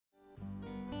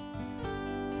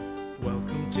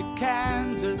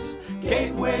Kansas,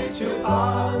 gateway to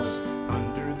Oz.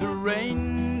 Under the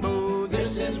rainbow,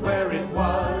 this is where it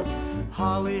was.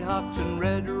 Hollyhocks and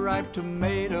red ripe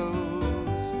tomatoes,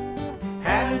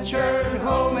 hand-churned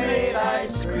homemade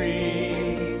ice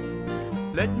cream.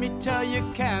 Let me tell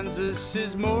you, Kansas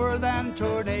is more than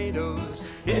tornadoes.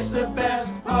 It's the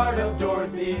best part of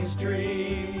Dorothy's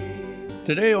dream.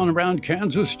 Today on Around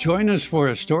Kansas, join us for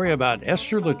a story about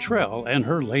Esther Luttrell and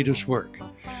her latest work.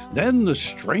 Then the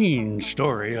strange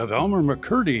story of Elmer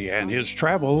McCurdy and his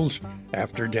travels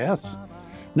after death.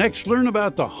 Next, learn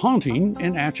about the haunting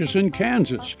in Atchison,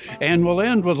 Kansas. And we'll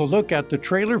end with a look at the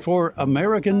trailer for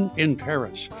American in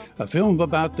Paris, a film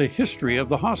about the history of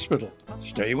the hospital.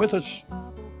 Stay with us.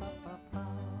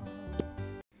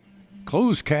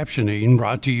 Closed captioning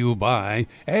brought to you by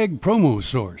Ag Promo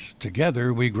Source.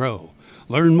 Together we grow.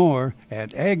 Learn more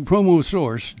at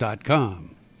agpromosource.com.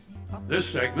 This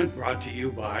segment brought to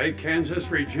you by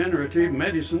Kansas Regenerative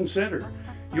Medicine Center.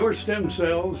 Your stem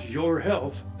cells, your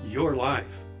health, your life.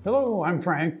 Hello, I'm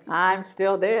Frank. I'm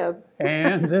still Deb.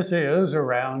 And this is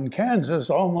Around Kansas,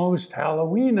 almost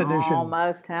Halloween edition.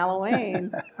 Almost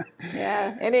Halloween.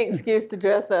 Yeah, any excuse to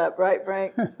dress up, right,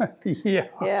 Frank? Yeah.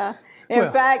 Yeah.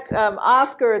 In fact,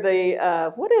 Oscar,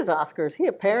 what is Oscar? Is he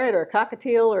a parrot or a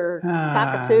cockatiel or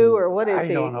cockatoo or what is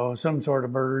he? I don't know, some sort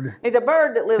of bird. He's a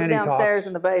bird that lives And he downstairs talks.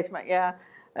 in the basement, yeah.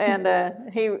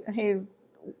 And he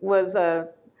was a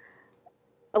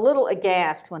little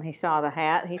aghast when he saw the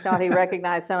hat. He thought he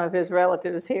recognized some of his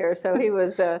relatives here, so he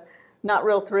was not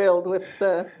real thrilled with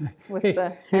the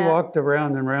hat. He walked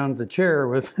around and around the chair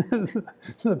with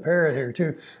the parrot here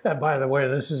too. By the way,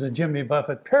 this is a Jimmy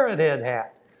Buffett parrot head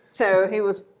hat.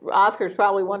 So Oscar's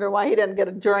probably wondering why he doesn't get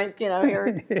a drink,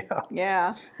 here. Yeah.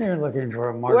 Yeah. You're looking for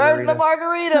a margarita. Where's the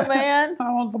margarita, man?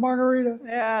 I want the margarita.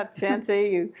 Yeah,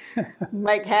 Chintzy, you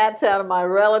make hats out of my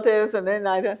relatives, and then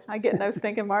I get no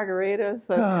stinking margarita.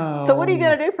 So what are you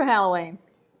going to do for Halloween?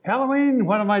 Halloween,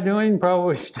 what am I doing?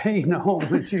 Probably staying home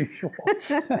as usual.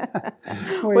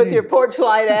 With your porch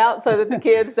light out so that the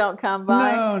kids don't come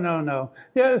by? No.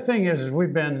 The other thing is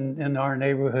we've been in our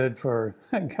neighborhood for,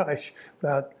 gosh,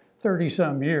 about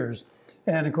 30-some years.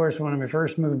 And of course, when we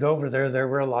first moved over there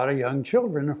were a lot of young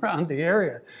children around the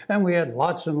area. And we had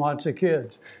lots and lots of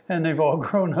kids. And they've all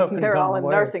grown up and They're gone all in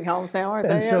away. nursing homes now, aren't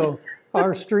they? And so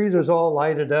our street is all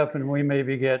lighted up, and we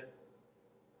maybe get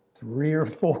 3 or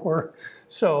 4.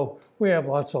 So we have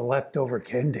lots of leftover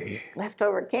candy.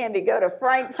 Leftover candy, go to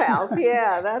Frank's house.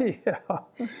 Yeah, that's... Yeah.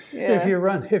 Yeah.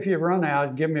 If you run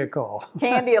out, give me a call.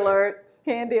 Candy alert.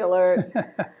 Candy alert.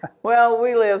 Well,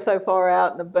 we live so far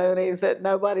out in the boonies that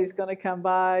nobody's going to come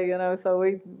by, so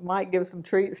we might give some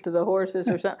treats to the horses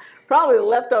or something. Probably the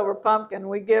leftover pumpkin.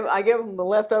 I give them the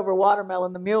leftover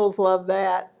watermelon. The mules love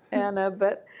that. And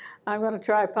but I'm going to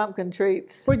try pumpkin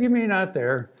treats. What do you mean out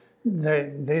there?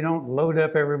 They don't load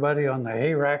up everybody on the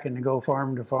hay rack and go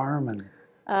farm to farm and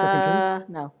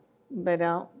No, they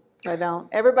don't. They don't.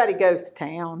 Everybody goes to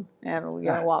town and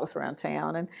walks around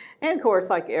town, and of course,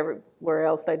 like everywhere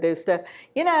else, they do stuff.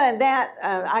 And that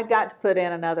I got to put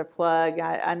in another plug.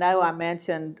 I know I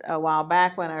mentioned a while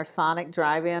back when our Sonic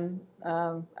Drive-In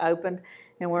opened,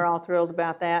 and we're all thrilled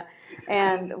about that.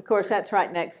 And of course, that's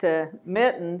right next to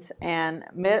Mittens, and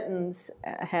Mittens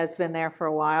has been there for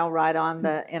a while, right on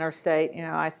the interstate,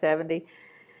 I-70.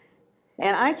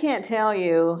 And I can't tell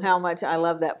you how much I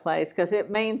love that place because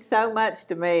it means so much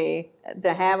to me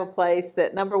to have a place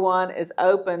that, number one, is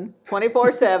open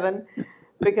 24/7.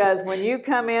 Because when you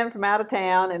come in from out of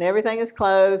town and everything is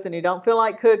closed and you don't feel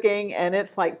like cooking and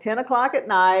it's like 10 o'clock at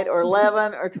night or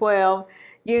 11 or 12,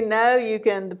 you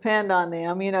can depend on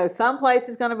them. Some place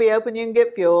is going to be open, you can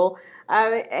get fuel,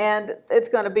 and it's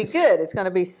going to be good. It's going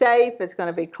to be safe, it's going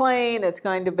to be clean, it's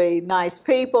going to be nice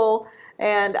people.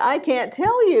 And I can't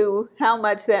tell you how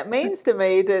much that means to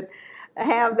me to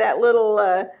have that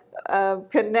little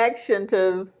connection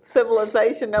to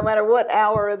civilization, no matter what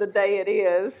hour of the day it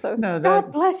is. So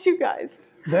God bless you guys.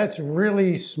 That's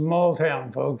really small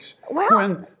town, folks. Well,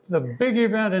 when the big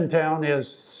event in town is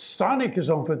Sonic is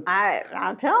open.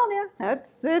 I'm telling you,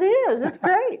 it is. It's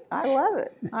great. I love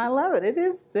it. I love it. It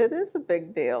is a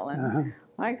big deal. And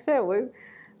like I said, we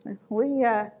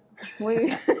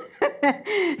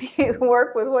you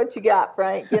work with what you got,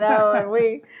 Frank.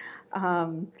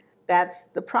 And that's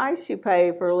the price you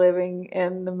pay for living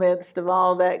in the midst of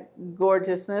all that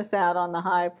gorgeousness out on the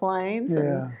high plains. Yeah.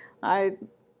 And I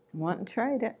wouldn't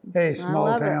trade it. Hey,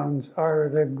 small towns are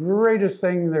the greatest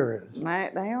thing there is.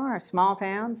 Right, they are. Small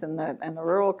towns and the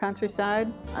rural countryside.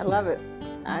 I love it.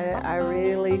 I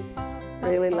really,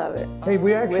 really love it. Hey,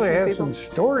 we actually have some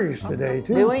stories today,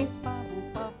 too. Do we?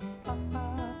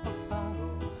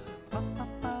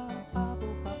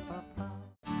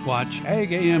 Watch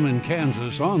Ag AM in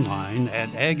Kansas online at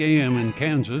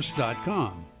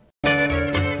agaminkansas.com.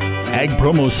 Ag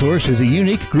Promo Source is a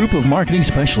unique group of marketing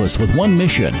specialists with one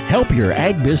mission: help your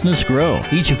ag business grow.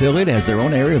 Each affiliate has their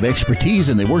own area of expertise,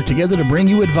 and they work together to bring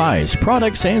you advice,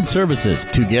 products, and services.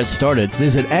 To get started,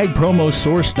 visit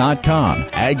agpromosource.com.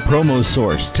 Ag Promo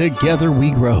Source. Together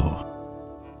we grow.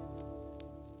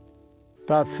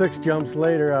 About 6 jumps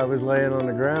later, I was laying on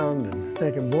the ground and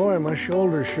thinking, boy, my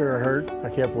shoulder sure hurt. I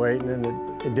kept waiting, and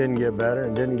it didn't get better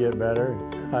and didn't get better.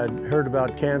 I'd heard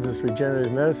about Kansas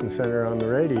Regenerative Medicine Center on the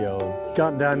radio.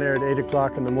 Got down there at 8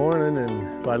 o'clock in the morning,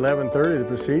 and by 11:30 the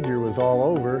procedure was all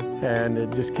over, and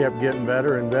it just kept getting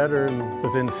better and better. And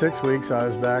within 6 weeks, I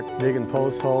was back digging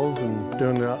post holes and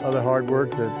doing the other hard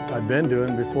work that I'd been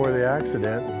doing before the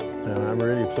accident. And I'm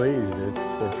really pleased.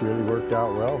 It's really worked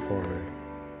out well for me.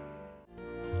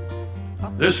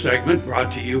 This segment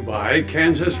brought to you by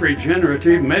Kansas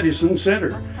Regenerative Medicine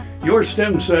Center. Your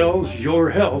stem cells, your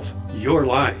health, your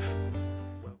life.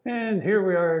 And here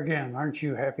we are again. Aren't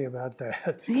you happy about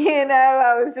that? You know,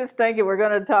 I was just thinking we're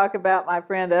going to talk about my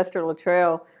friend Esther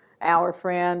Luttrell, our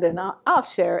friend, and I'll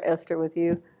share Esther with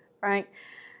you, Frank.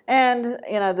 And,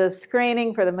 you know, the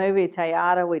screening for the movie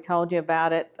Toyota, we told you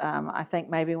about it, I think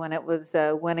maybe when it was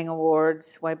winning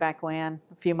awards way back when,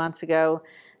 a few months ago.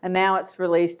 And now it's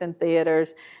released in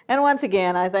theaters. And once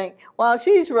again, I think, while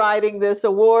she's writing this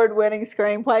award-winning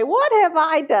screenplay, what have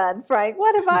I done, Frank?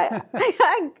 What have I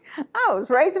was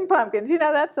raising pumpkins. You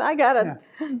know, I got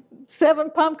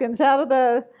 7 pumpkins out of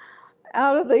the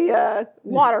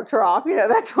water trough. You know,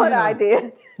 that's what I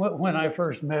did. When I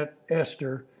first met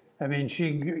Esther, I mean,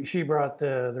 she brought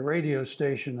the radio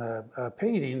station a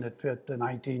painting that fit the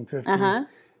 1950s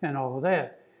and all of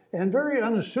that. And very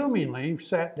unassumingly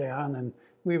sat down, and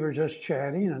we were just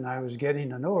chatting, and I was getting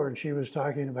to know her, and she was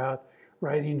talking about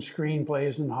writing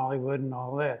screenplays in Hollywood and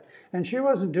all that. And she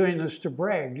wasn't doing this to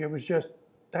brag. It was just,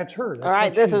 that's her. That's all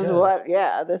right, this is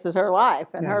this is her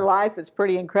life, and her life is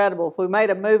pretty incredible. If we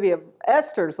made a movie of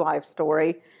Esther's life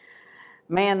story,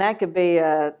 man, that could be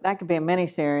a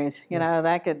miniseries. You know,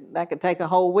 that could take a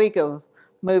whole week of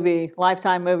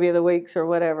Lifetime Movie of the Weeks or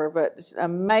whatever. But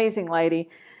amazing lady.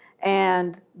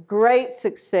 And great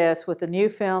success with the new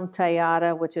film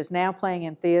Toyota, which is now playing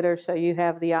in theaters, so you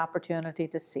have the opportunity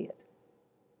to see it.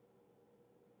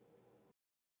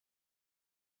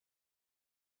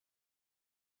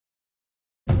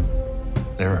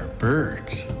 There are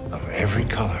birds of every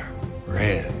color,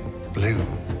 red, blue,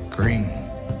 green,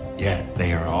 yet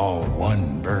they are all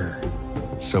one bird.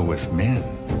 So with men,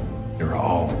 they're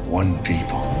all one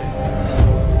people.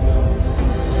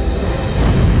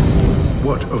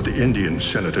 What of the Indian,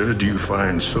 Senator, do you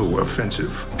find so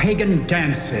offensive? Pagan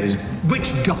dances,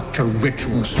 witch doctor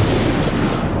rituals.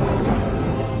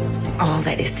 All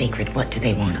that is sacred, what do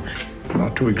they want of us?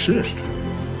 Not to exist.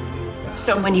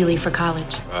 So when do you leave for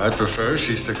college? I'd prefer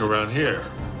she stick around here.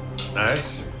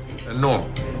 Nice and normal.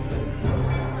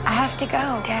 I have to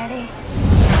go, Daddy.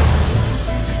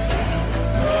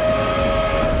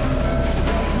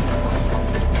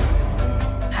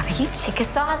 Are you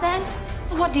Chickasaw then?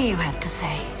 What do you have to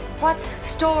say? What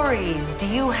stories do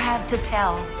you have to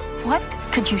tell? What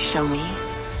could you show me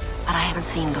that I haven't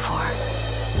seen before?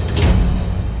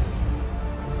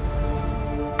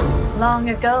 Long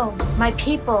ago, my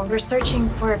people were searching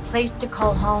for a place to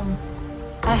call home.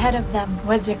 Ahead of them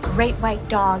was a great white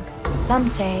dog. Some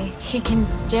say he can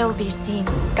still be seen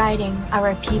guiding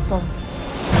our people.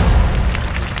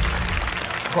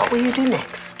 What will you do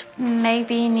next?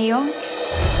 Maybe New York?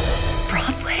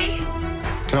 Broadway?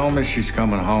 Tell me she's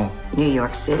coming home. New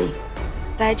York City.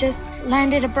 I just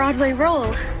landed a Broadway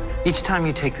role. Each time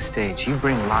you take the stage, you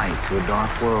bring light to a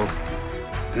dark world.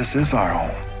 This is our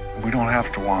home. We don't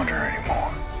have to wander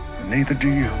anymore. Neither do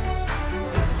you.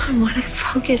 I want to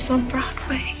focus on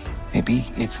Broadway.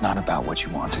 Maybe it's not about what you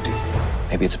want to do.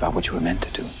 Maybe it's about what you were meant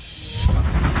to do.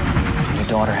 Your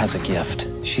daughter has a gift.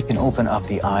 She can open up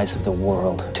the eyes of the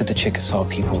world to the Chickasaw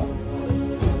people.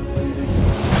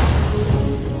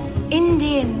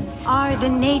 Indians are the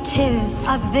natives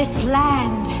of this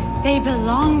land. They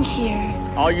belong here.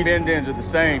 All you Indians are the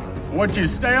same. I want you to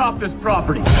stay off this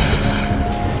property.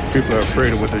 People are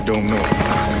afraid of what they don't know.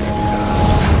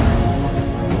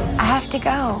 I have to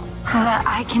go so that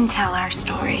I can tell our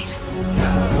stories.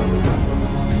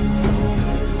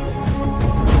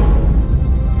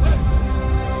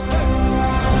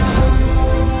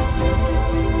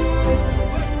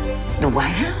 The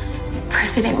White House?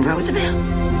 President Roosevelt?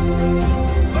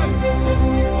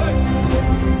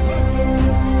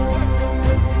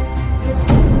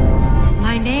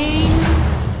 My name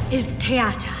is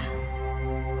Toyota.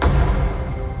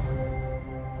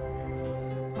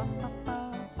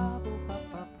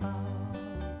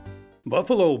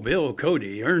 Buffalo Bill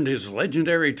Cody earned his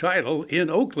legendary title in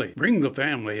Oakley. Bring the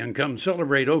family and come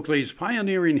celebrate Oakley's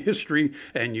pioneering history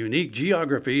and unique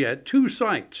geography at two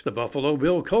sites, the Buffalo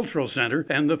Bill Cultural Center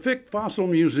and the Fick Fossil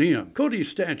Museum. Cody's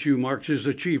statue marks his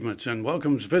achievements and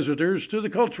welcomes visitors to the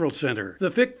Cultural Center.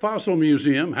 The Fick Fossil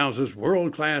Museum houses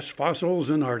world-class fossils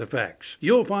and artifacts.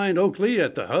 You'll find Oakley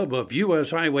at the hub of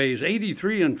U.S. Highways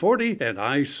 83 and 40 and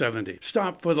I-70.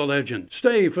 Stop for the legend.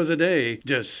 Stay for the day.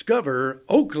 Discover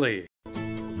Oakley.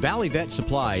 Valley Vet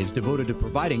Supply is devoted to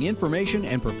providing information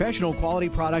and professional quality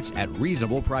products at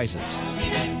reasonable prices.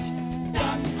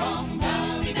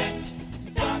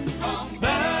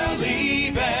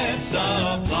 Valley Vet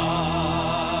Supply.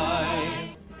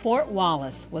 Fort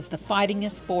Wallace was the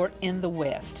fightingest fort in the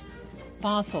West.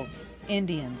 Fossils,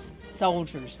 Indians,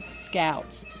 soldiers,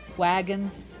 scouts,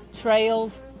 wagons,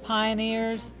 trails,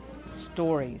 pioneers,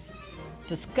 stories.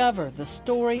 Discover the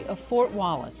story of Fort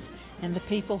Wallace and the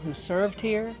people who served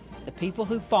here, the people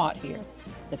who fought here,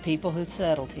 the people who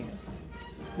settled here.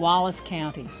 Wallace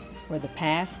County, where the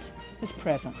past is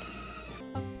present.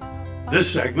 This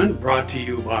segment brought to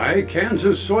you by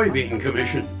Kansas Soybean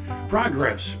Commission.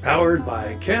 Progress powered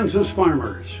by Kansas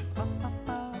farmers.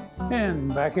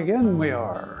 And back again we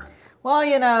are. Well,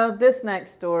 you know, this next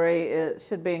story, it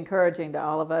should be encouraging to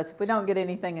all of us. If we don't get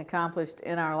anything accomplished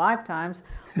in our lifetimes,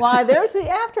 why, there's the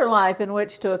afterlife in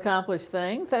which to accomplish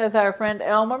things, as our friend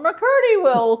Elmer McCurdy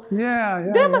will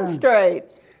demonstrate.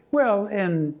 Yeah. Well,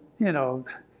 and, you know,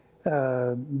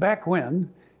 back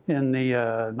when, in the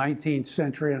 19th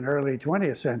century and early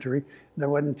 20th century, there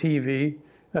wasn't TV.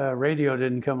 Radio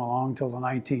didn't come along till the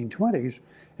 1920s.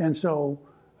 And so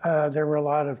there were a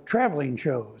lot of traveling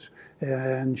shows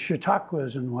and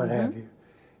Chautauquas and what have you.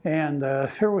 And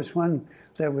there was one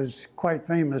that was quite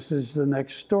famous, is the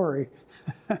next story.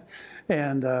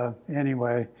 And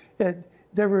anyway,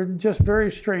 there were just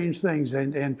very strange things,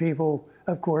 and people,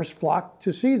 of course, flocked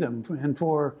to see them. And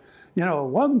for, you know,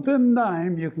 one thin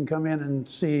dime, you can come in and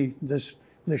see this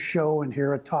show and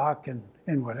hear a talk and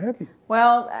what have you.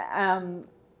 Well,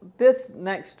 this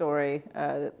next story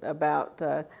about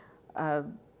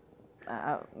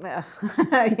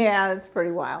yeah, it's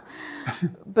pretty wild.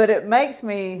 But it puts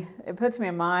me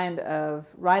in mind of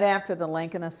right after the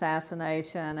Lincoln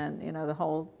assassination and, you know,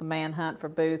 the manhunt for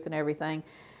Booth and everything.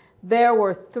 There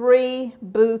were 3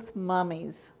 Booth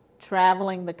mummies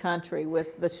traveling the country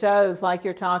with the shows like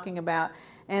you're talking about.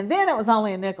 And then it was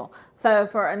only a nickel. So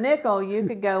for a nickel, you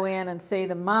could go in and see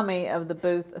the mummy of the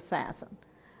Booth assassin.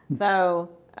 So,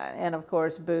 and of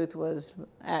course, Booth was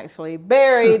actually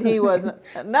buried. He wasn't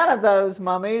none of those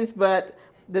mummies, but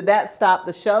did that stop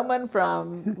the showman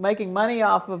from making money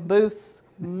off of Booth's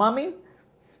mummy?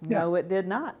 No, it did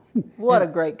not. What a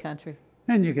great country.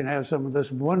 And you can have some of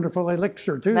this wonderful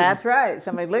elixir, too. That's right,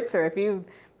 some elixir. If you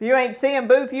ain't seeing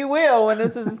Booth, you will when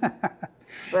this is...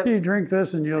 You drink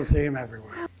this and you'll see him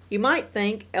everywhere. You might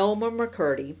think Elmer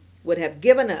McCurdy would have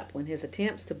given up when his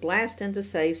attempts to blast into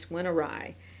safes went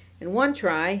awry. In one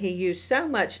try, he used so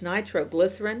much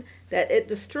nitroglycerin that it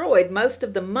destroyed most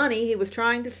of the money he was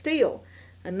trying to steal.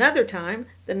 Another time,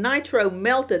 the nitro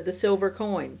melted the silver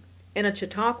coin. In a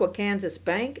Chautauqua, Kansas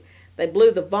bank, they blew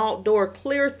the vault door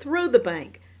clear through the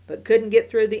bank, but couldn't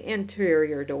get through the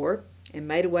interior door and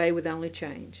made away with only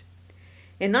change.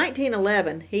 In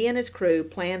 1911, he and his crew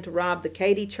planned to rob the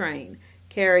Katy train,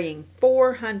 carrying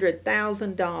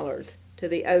 $400,000 to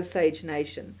the Osage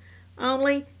Nation.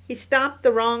 Only he stopped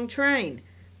the wrong train.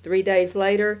 3 days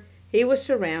later, he was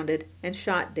surrounded and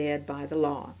shot dead by the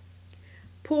law.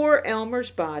 Poor Elmer's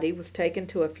body was taken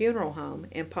to a funeral home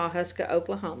in Pawhuska,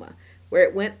 Oklahoma, where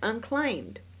it went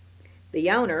unclaimed.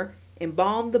 The owner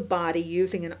embalmed the body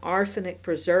using an arsenic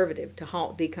preservative to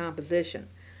halt decomposition.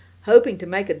 Hoping to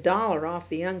make $1 off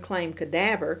the unclaimed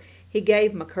cadaver, he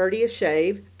gave McCurdy a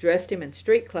shave, dressed him in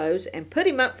street clothes, and put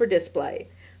him up for display.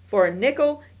 For a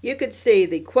nickel, you could see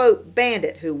the, quote,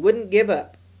 bandit who wouldn't give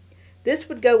up. This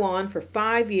would go on for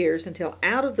 5 years until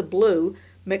out of the blue,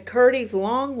 McCurdy's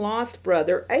long-lost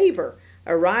brother, Aver,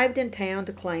 arrived in town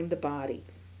to claim the body.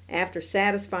 After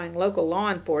satisfying local law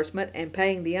enforcement and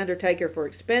paying the undertaker for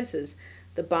expenses,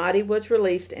 the body was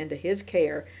released into his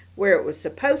care, where it was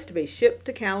supposed to be shipped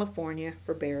to California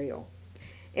for burial.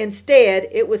 Instead,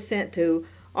 it was sent to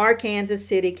Arkansas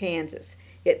City, Kansas.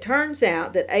 It turns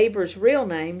out that Aver's real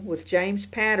name was James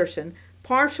Patterson,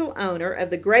 partial owner of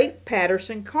the Great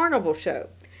Patterson Carnival Show.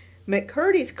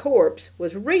 McCurdy's corpse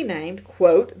was renamed,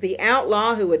 quote, the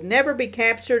outlaw who would never be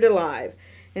captured alive,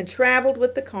 and traveled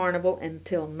with the carnival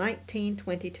until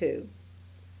 1922.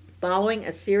 Following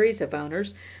a series of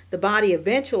owners, the body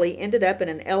eventually ended up in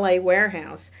an L.A.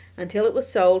 warehouse until it was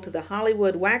sold to the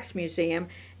Hollywood Wax Museum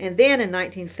and then in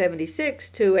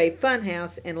 1976 to a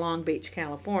funhouse in Long Beach,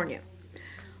 California.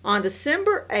 On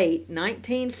December 8,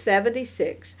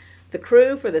 1976, the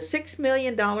crew for the $6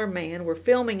 Million Man were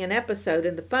filming an episode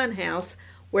in the funhouse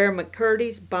where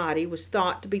McCurdy's body was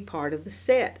thought to be part of the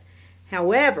set.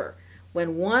 However,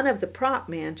 when one of the prop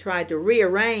men tried to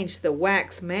rearrange the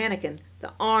wax mannequin,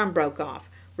 the arm broke off,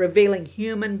 revealing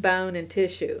human bone and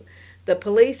tissue. The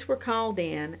police were called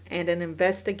in and an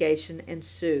investigation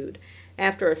ensued.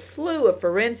 After a slew of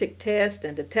forensic tests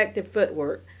and detective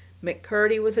footwork,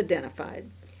 McCurdy was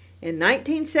identified. In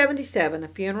 1977, a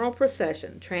funeral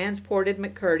procession transported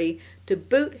McCurdy to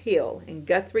Boot Hill in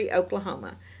Guthrie,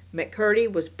 Oklahoma.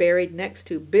 McCurdy was buried next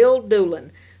to Bill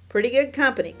Doolin. Pretty good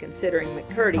company considering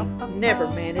McCurdy never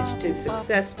managed to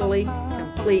successfully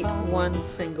complete one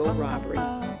single robbery.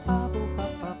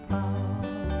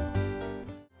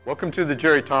 Welcome to the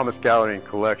Jerry Thomas Gallery and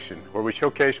Collection, where we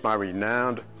showcase my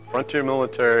renowned frontier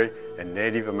military and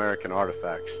Native American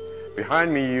artifacts.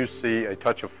 Behind me you see a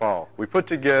touch of fall. We put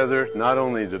together not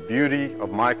only the beauty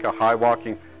of Micah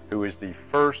Highwalking, who is the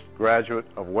first graduate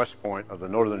of West Point of the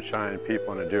Northern Cheyenne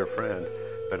people and a dear friend,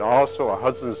 but also a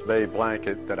Hudson's Bay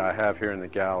blanket that I have here in the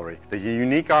gallery. The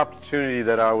unique opportunity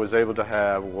that I was able to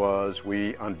have was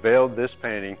we unveiled this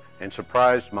painting and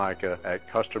surprised Micah at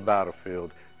Custer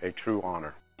Battlefield, a true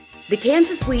honor. The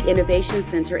Kansas Wheat Innovation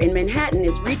Center in Manhattan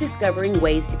is rediscovering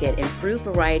ways to get improved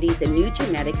varieties and new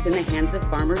genetics in the hands of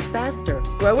farmers faster.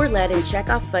 Grower-led and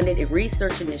Chekhov-funded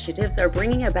research initiatives are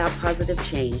bringing about positive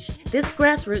change. This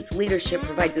grassroots leadership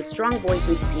provides a strong voice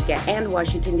in Topeka and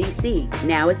Washington, D.C.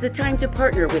 Now is the time to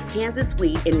partner with Kansas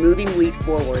Wheat in moving wheat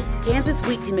forward. Kansas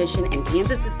Wheat Commission and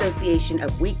Kansas Association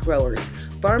of Wheat Growers.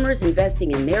 Farmers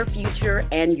investing in their future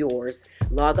and yours.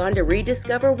 Log on to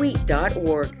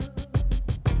rediscoverwheat.org.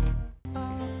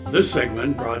 This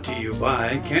segment brought to you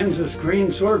by Kansas Grain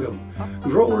Sorghum,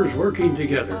 growers working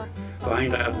together.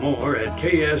 Find out more at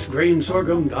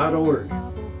ksgrainsorghum.org.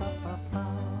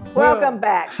 Welcome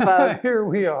back, folks. Here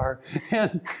we are.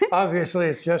 And obviously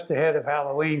it's just ahead of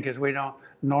Halloween because we don't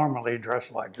normally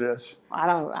dress like this.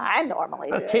 I normally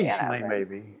do. Occasionally,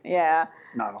 maybe. Yeah.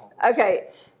 Not all. Okay.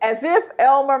 As if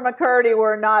Elmer McCurdy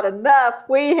were not enough,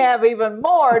 we have even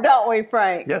more, don't we,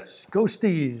 Frank? Yes,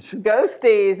 ghosties.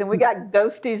 Ghosties, and we got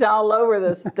ghosties all over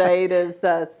the state, as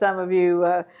some of you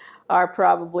are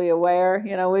probably aware.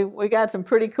 You know, we got some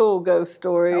pretty cool ghost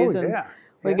stories. Oh, and yeah.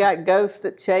 We got ghosts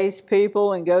that chase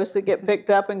people, and ghosts that get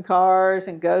picked up in cars,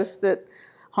 and ghosts that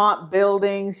haunt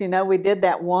buildings. You know, we did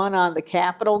that one on the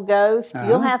Capitol ghost.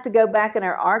 You'll have to go back in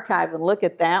our archive and look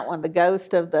at that one, the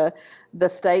ghost of the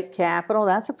state capitol.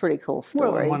 That's a pretty cool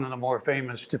story. Well, one of the more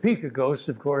famous Topeka ghosts,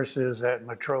 of course, is at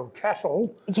Metro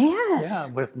Castle. Yes. Yeah,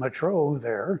 with Metro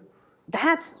there.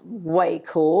 That's way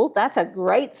cool. That's a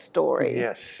great story.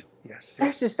 Yes, yes.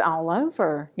 They're just all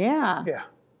over. Yeah. Yeah.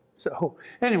 So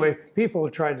anyway, people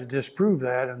have tried to disprove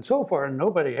that, and so far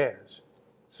nobody has.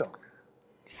 So.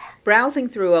 Browsing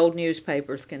through old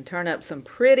newspapers can turn up some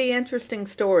pretty interesting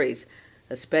stories,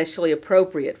 especially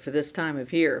appropriate for this time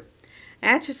of year.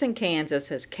 Atchison, Kansas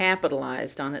has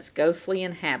capitalized on its ghostly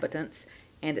inhabitants,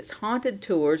 and its haunted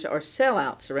tours are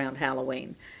sellouts around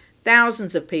Halloween.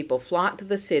 Thousands of people flock to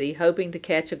the city hoping to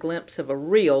catch a glimpse of a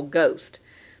real ghost.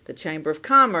 The Chamber of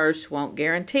Commerce won't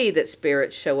guarantee that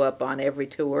spirits show up on every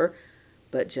tour,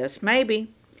 but just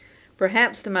maybe.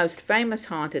 Perhaps the most famous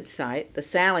haunted site, the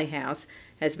Sally House,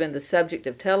 has been the subject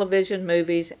of television,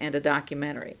 movies, and a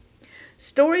documentary.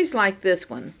 Stories like this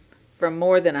one, from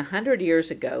more than 100 years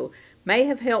ago, may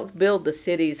have helped build the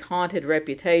city's haunted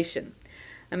reputation.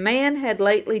 A man had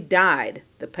lately died,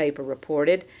 the paper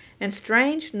reported, and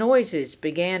strange noises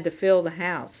began to fill the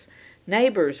house.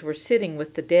 Neighbors were sitting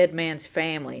with the dead man's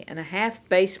family in a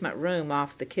half-basement room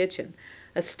off the kitchen.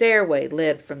 A stairway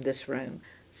led from this room.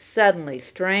 Suddenly,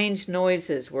 strange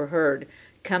noises were heard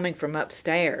coming from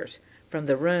upstairs, from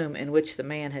the room in which the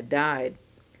man had died.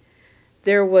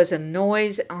 There was a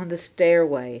noise on the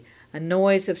stairway, a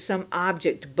noise of some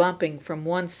object bumping from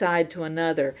one side to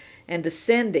another and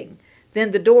descending.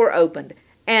 Then the door opened,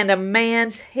 and a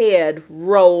man's head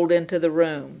rolled into the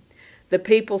room. The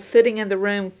people sitting in the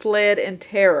room fled in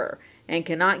terror and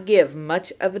cannot give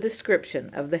much of a description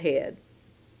of the head.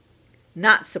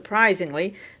 Not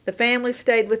surprisingly, the family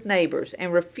stayed with neighbors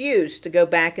and refused to go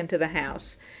back into the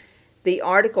house. The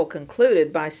article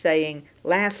concluded by saying,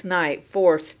 "Last night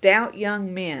 4 stout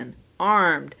young men,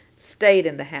 armed, stayed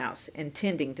in the house,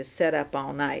 intending to set up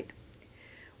all night."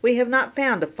 We have not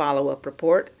found a follow-up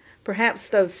report. Perhaps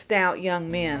those stout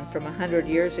young men from 100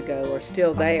 years ago are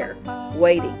still there,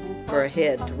 waiting for a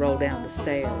head to roll down the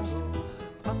stairs.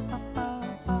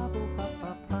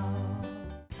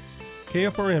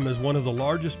 KFRM is one of the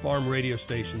largest farm radio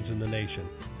stations in the nation,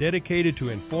 dedicated to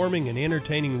informing and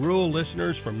entertaining rural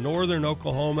listeners from northern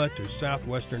Oklahoma to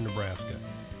southwestern Nebraska.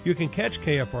 You can catch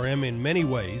KFRM in many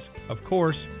ways, of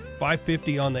course,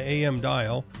 550 on the AM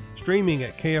dial, streaming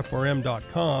at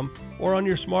KFRM.com, or on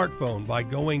your smartphone by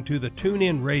going to the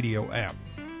TuneIn Radio app,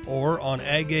 or on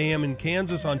Ag AM in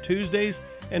Kansas on Tuesdays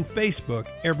and Facebook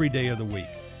every day of the week.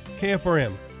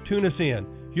 KFRM, tune us in.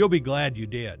 You'll be glad you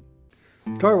did.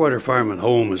 Tarwater Farm and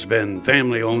Home has been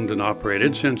family-owned and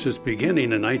operated since its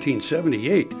beginning in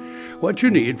 1978. What you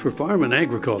need for farm and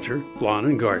agriculture, lawn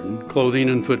and garden, clothing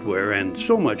and footwear, and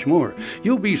so much more.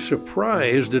 You'll be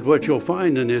surprised at what you'll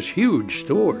find in this huge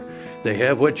store. They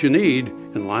have what you need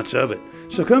and lots of it.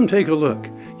 So come take a look.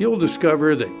 You'll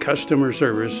discover that customer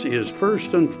service is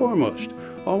first and foremost.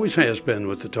 Always has been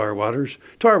with the Tarwaters.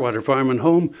 Tarwater Farm and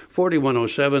Home,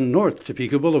 4107 North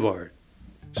Topeka Boulevard.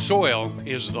 Soil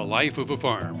is the life of a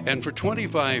farm, and for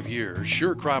 25 years,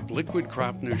 SureCrop Liquid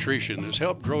Crop Nutrition has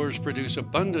helped growers produce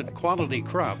abundant quality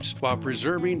crops while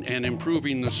preserving and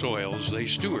improving the soils they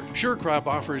steward. SureCrop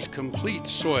offers complete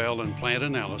soil and plant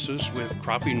analysis with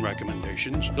cropping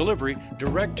recommendations, delivery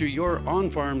direct to your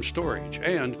on-farm storage,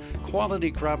 and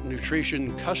quality crop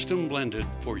nutrition custom blended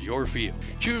for your field.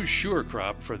 Choose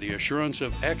SureCrop for the assurance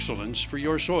of excellence for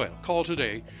your soil. Call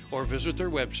today or visit their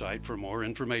website for more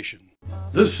information.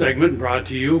 This segment brought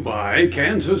to you by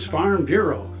Kansas Farm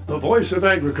Bureau, the voice of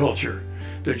agriculture.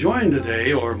 To join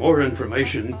today or more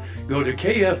information, go to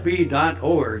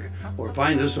kfb.org or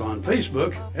find us on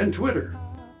Facebook and Twitter.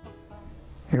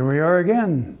 Here we are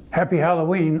again. Happy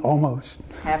Halloween, almost.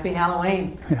 Happy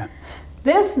Halloween. Yeah.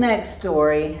 This next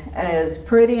story is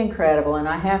pretty incredible, and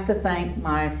I have to thank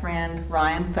my friend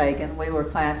Ryan Fagan. We were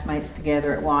classmates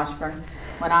together at Washburn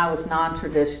when I was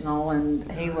non-traditional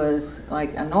and he was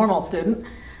like a normal student,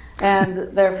 and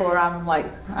therefore I'm like,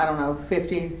 I don't know,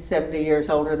 50, 70 years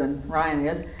older than Ryan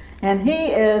is, and he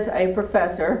is a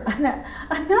professor.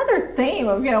 Another theme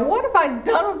of, what have I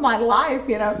done with my life,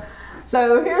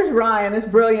 So here's Ryan, this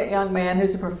brilliant young man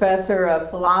who's a professor of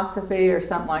philosophy or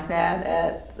something like that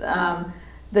at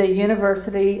the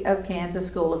University of Kansas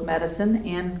School of Medicine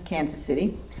in Kansas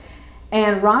City.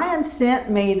 And Ryan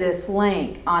sent me this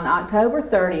link on October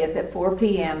 30th at 4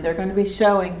 p.m. They're going to be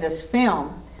showing this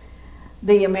film,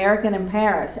 The American in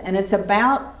Paris, and it's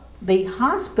about the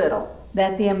hospital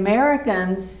that the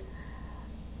Americans,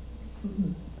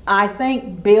 I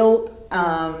think, built,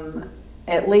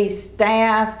 at least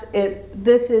staffed.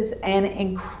 This is an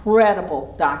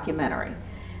incredible documentary.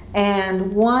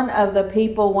 And one of the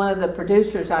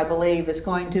producers, I believe, is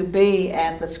going to be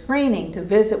at the screening to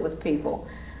visit with people.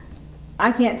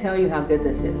 I can't tell you how good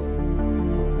this is.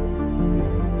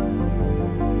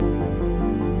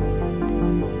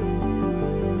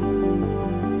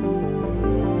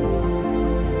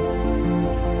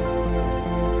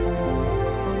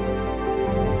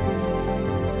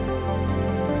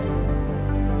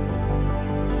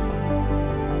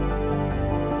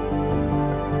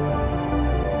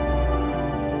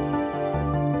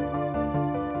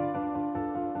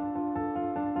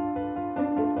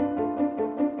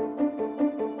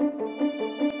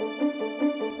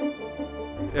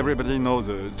 Everybody knows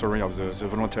the story of the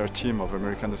volunteer team of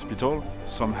American Hospital.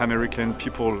 Some American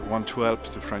people want to help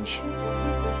the French.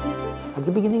 At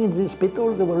the beginning in the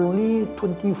hospital there were only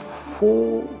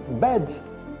 24 beds.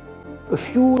 A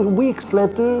few weeks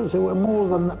later there were more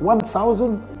than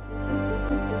 1,000.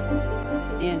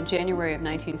 In January of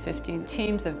 1915,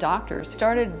 teams of doctors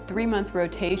started 3-month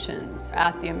rotations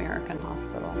at the American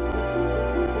Hospital.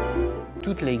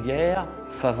 Toutes les guerres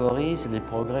favorisent les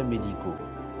progrès médicaux.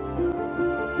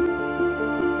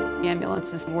 The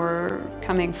ambulances were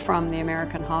coming from the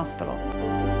American Hospital.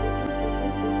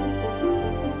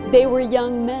 They were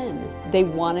young men. They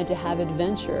wanted to have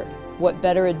adventure. What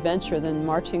better adventure than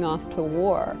marching off to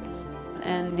war?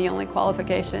 And the only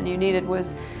qualification you needed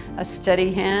was a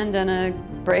steady hand and a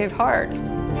brave heart.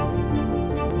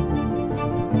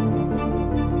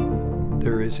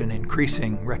 There is an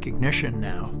increasing recognition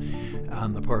now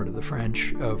on the part of the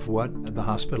French of what the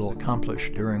hospital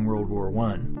accomplished during World War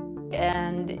I.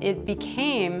 And it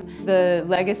became the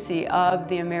legacy of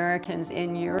the Americans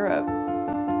in Europe.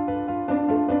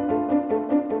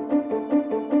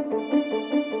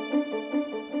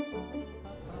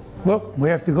 Well, we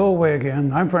have to go away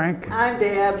again. I'm Frank. I'm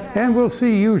Deb. And we'll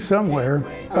see you somewhere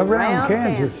around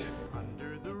Kansas.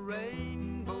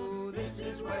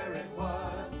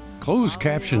 Closed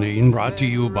captioning brought to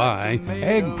you by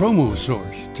Ag Promo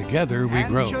Source. Together we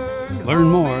grow. Learn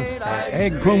more at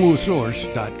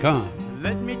agpromosource.com.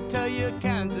 Let me tell you,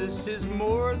 Kansas is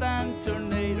more than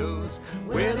tornadoes.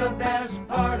 We're the best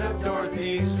part of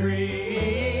Dorothy's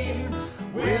dream.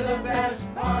 We're the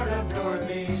best part of Dorothy's